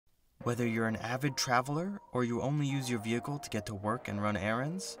Whether you're an avid traveler or you only use your vehicle to get to work and run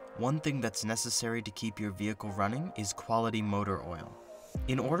errands, one thing that's necessary to keep your vehicle running is quality motor oil.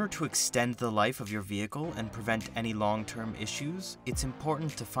 In order to extend the life of your vehicle and prevent any long-term issues, it's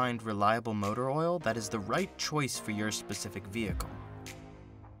important to find reliable motor oil that is the right choice for your specific vehicle.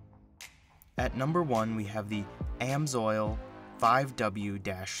 At number 1, we have the Amsoil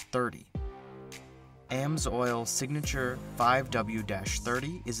 5W-30. Amsoil Signature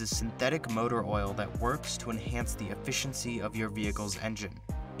 5W-30 is a synthetic motor oil that works to enhance the efficiency of your vehicle's engine.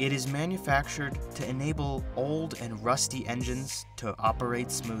 It is manufactured to enable old and rusty engines to operate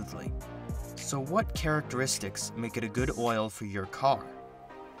smoothly. So what characteristics make it a good oil for your car?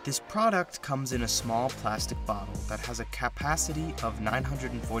 This product comes in a small plastic bottle that has a capacity of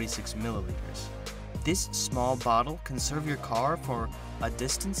 946 milliliters. This small bottle can serve your car for a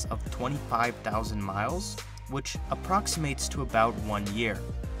distance of 25,000 miles, which approximates to about 1 year.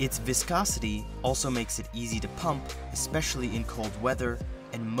 Its viscosity also makes it easy to pump, especially in cold weather,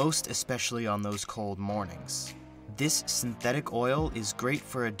 and most especially on those cold mornings. This synthetic oil is great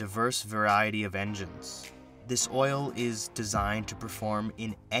for a diverse variety of engines. This oil is designed to perform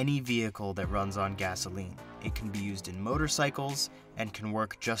in any vehicle that runs on gasoline. It can be used in motorcycles and can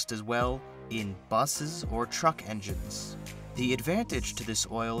work just as well in buses or truck engines. The advantage to this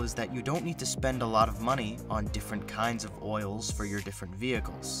oil is that you don't need to spend a lot of money on different kinds of oils for your different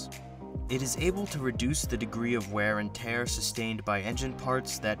vehicles. It is able to reduce the degree of wear and tear sustained by engine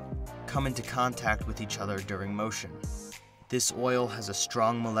parts that come into contact with each other during motion. This oil has a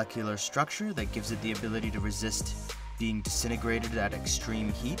strong molecular structure that gives it the ability to resist being disintegrated at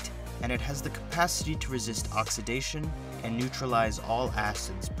extreme heat, and it has the capacity to resist oxidation and neutralize all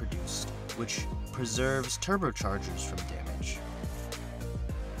acids produced, which preserves turbochargers from damage.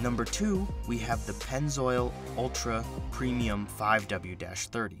 Number 2, we have the Pennzoil Ultra Premium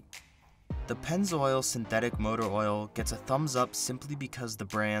 5W-30. The Pennzoil synthetic motor oil gets a thumbs up simply because the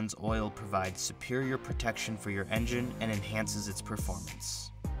brand's oil provides superior protection for your engine and enhances its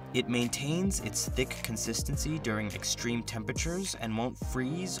performance. It maintains its thick consistency during extreme temperatures and won't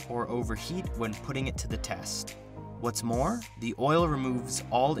freeze or overheat when putting it to the test. What's more, the oil removes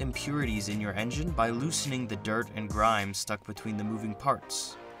all impurities in your engine by loosening the dirt and grime stuck between the moving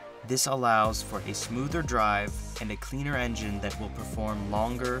parts. This allows for a smoother drive and a cleaner engine that will perform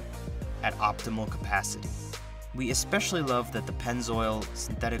longer at optimal capacity. We especially love that the Pennzoil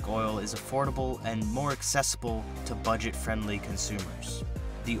synthetic oil is affordable and more accessible to budget-friendly consumers.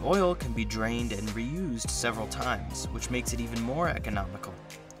 The oil can be drained and reused several times, which makes it even more economical.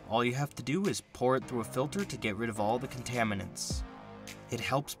 All you have to do is pour it through a filter to get rid of all the contaminants. It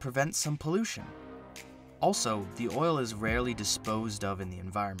helps prevent some pollution. Also, the oil is rarely disposed of in the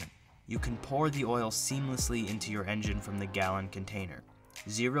environment. You can pour the oil seamlessly into your engine from the gallon container.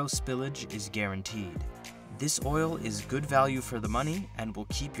 Zero spillage is guaranteed. This oil is good value for the money and will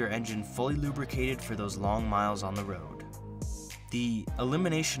keep your engine fully lubricated for those long miles on the road. The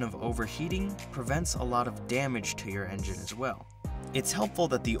elimination of overheating prevents a lot of damage to your engine as well. It's helpful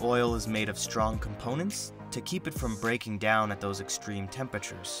that the oil is made of strong components to keep it from breaking down at those extreme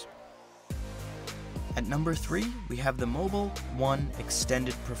temperatures. At number 3, we have the Mobil 1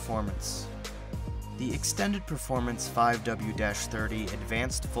 Extended Performance. The Extended Performance 5W-30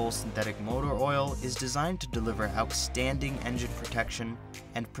 Advanced Full Synthetic Motor Oil is designed to deliver outstanding engine protection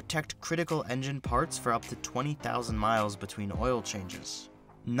and protect critical engine parts for up to 20,000 miles between oil changes.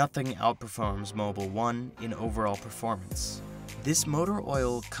 Nothing outperforms Mobil 1 in overall performance. This motor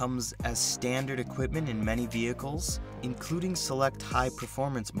oil comes as standard equipment in many vehicles, including select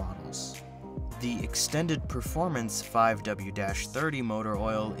high-performance models. The Extended Performance 5W-30 motor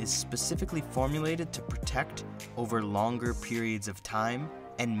oil is specifically formulated to protect over longer periods of time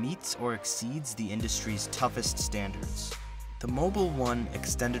and meets or exceeds the industry's toughest standards. The Mobil 1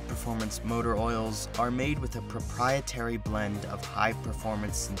 Extended Performance motor oils are made with a proprietary blend of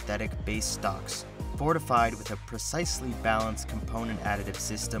high-performance synthetic base stocks fortified with a precisely balanced component additive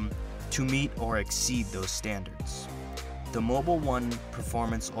system to meet or exceed those standards. The Mobil 1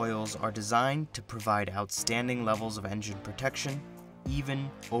 performance oils are designed to provide outstanding levels of engine protection,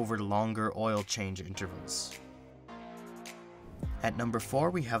 even over longer oil change intervals. At number 4,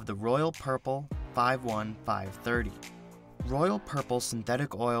 we have the Royal Purple 51530. Royal Purple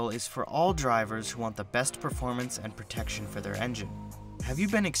synthetic oil is for all drivers who want the best performance and protection for their engine. Have you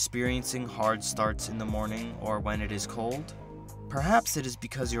been experiencing hard starts in the morning or when it is cold? Perhaps it is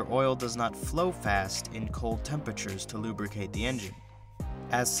because your oil does not flow fast in cold temperatures to lubricate the engine.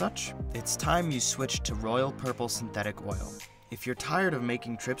 As such, it's time you switch to Royal Purple synthetic oil. If you're tired of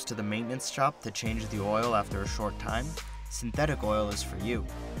making trips to the maintenance shop to change the oil after a short time, synthetic oil is for you.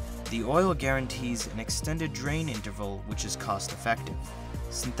 The oil guarantees an extended drain interval, which is cost effective.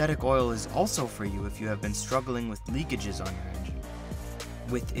 Synthetic oil is also for you if you have been struggling with leakages on your engine.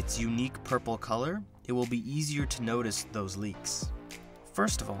 With its unique purple color, it will be easier to notice those leaks.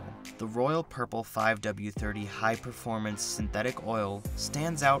 First of all, the Royal Purple 5W30 high-performance synthetic oil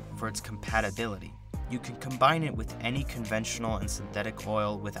stands out for its compatibility. You can combine it with any conventional and synthetic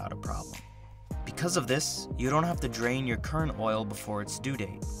oil without a problem. Because of this, you don't have to drain your current oil before its due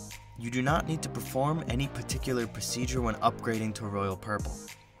date. You do not need to perform any particular procedure when upgrading to Royal Purple.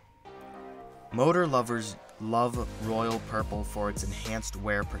 Motor lovers love Royal Purple for its enhanced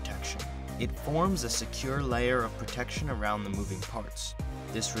wear protection. It forms a secure layer of protection around the moving parts.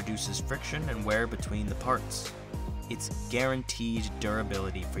 This reduces friction and wear between the parts. It's guaranteed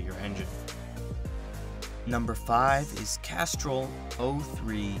durability for your engine. Number 5 is Castrol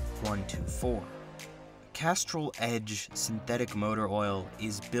 03124. Castrol Edge synthetic motor oil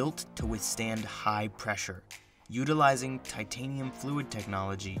is built to withstand high pressure, utilizing titanium fluid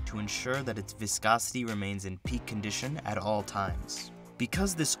technology to ensure that its viscosity remains in peak condition at all times.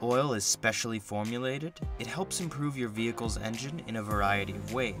 Because this oil is specially formulated, it helps improve your vehicle's engine in a variety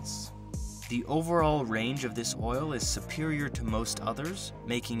of ways. The overall range of this oil is superior to most others,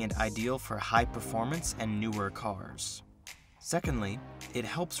 making it ideal for high performance and newer cars. Secondly, it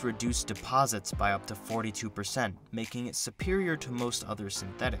helps reduce deposits by up to 42%, making it superior to most other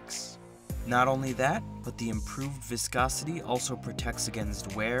synthetics. Not only that, but the improved viscosity also protects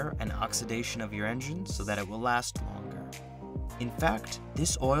against wear and oxidation of your engine so that it will last longer. In fact,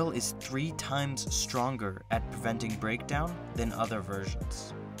 this oil is 3 times stronger at preventing breakdown than other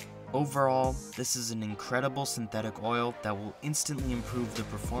versions. Overall, this is an incredible synthetic oil that will instantly improve the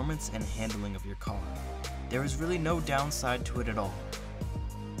performance and handling of your car. There is really no downside to it at all.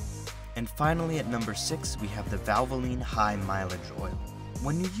 And finally, at number 6, we have the Valvoline High Mileage Oil.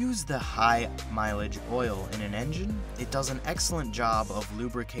 When you use the high mileage oil in an engine, it does an excellent job of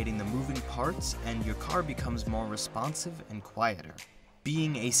lubricating the moving parts and your car becomes more responsive and quieter.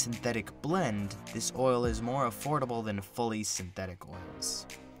 Being a synthetic blend, this oil is more affordable than fully synthetic oils.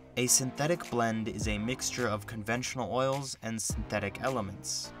 A synthetic blend is a mixture of conventional oils and synthetic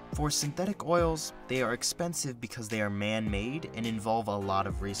elements. For synthetic oils, they are expensive because they are man-made and involve a lot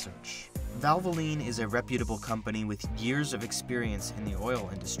of research. Valvoline is a reputable company with years of experience in the oil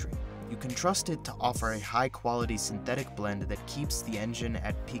industry. You can trust it to offer a high-quality synthetic blend that keeps the engine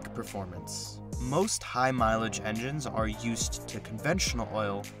at peak performance. Most high-mileage engines are used to conventional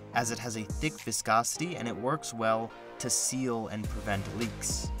oil as it has a thick viscosity and it works well to seal and prevent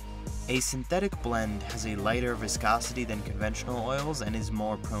leaks. A synthetic blend has a lighter viscosity than conventional oils and is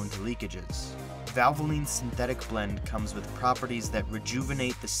more prone to leakages. Valvoline's synthetic blend comes with properties that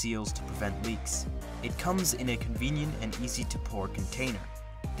rejuvenate the seals to prevent leaks. It comes in a convenient and easy-to-pour container.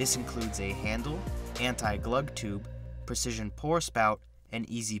 This includes a handle, anti-glug tube, precision pour spout, and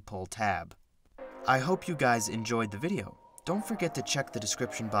easy pull tab. I hope you guys enjoyed the video. Don't forget to check the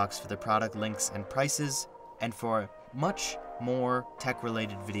description box for the product links and prices, and for much more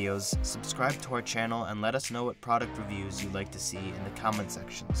tech-related videos, subscribe to our channel and let us know what product reviews you'd like to see in the comment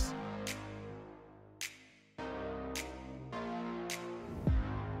sections.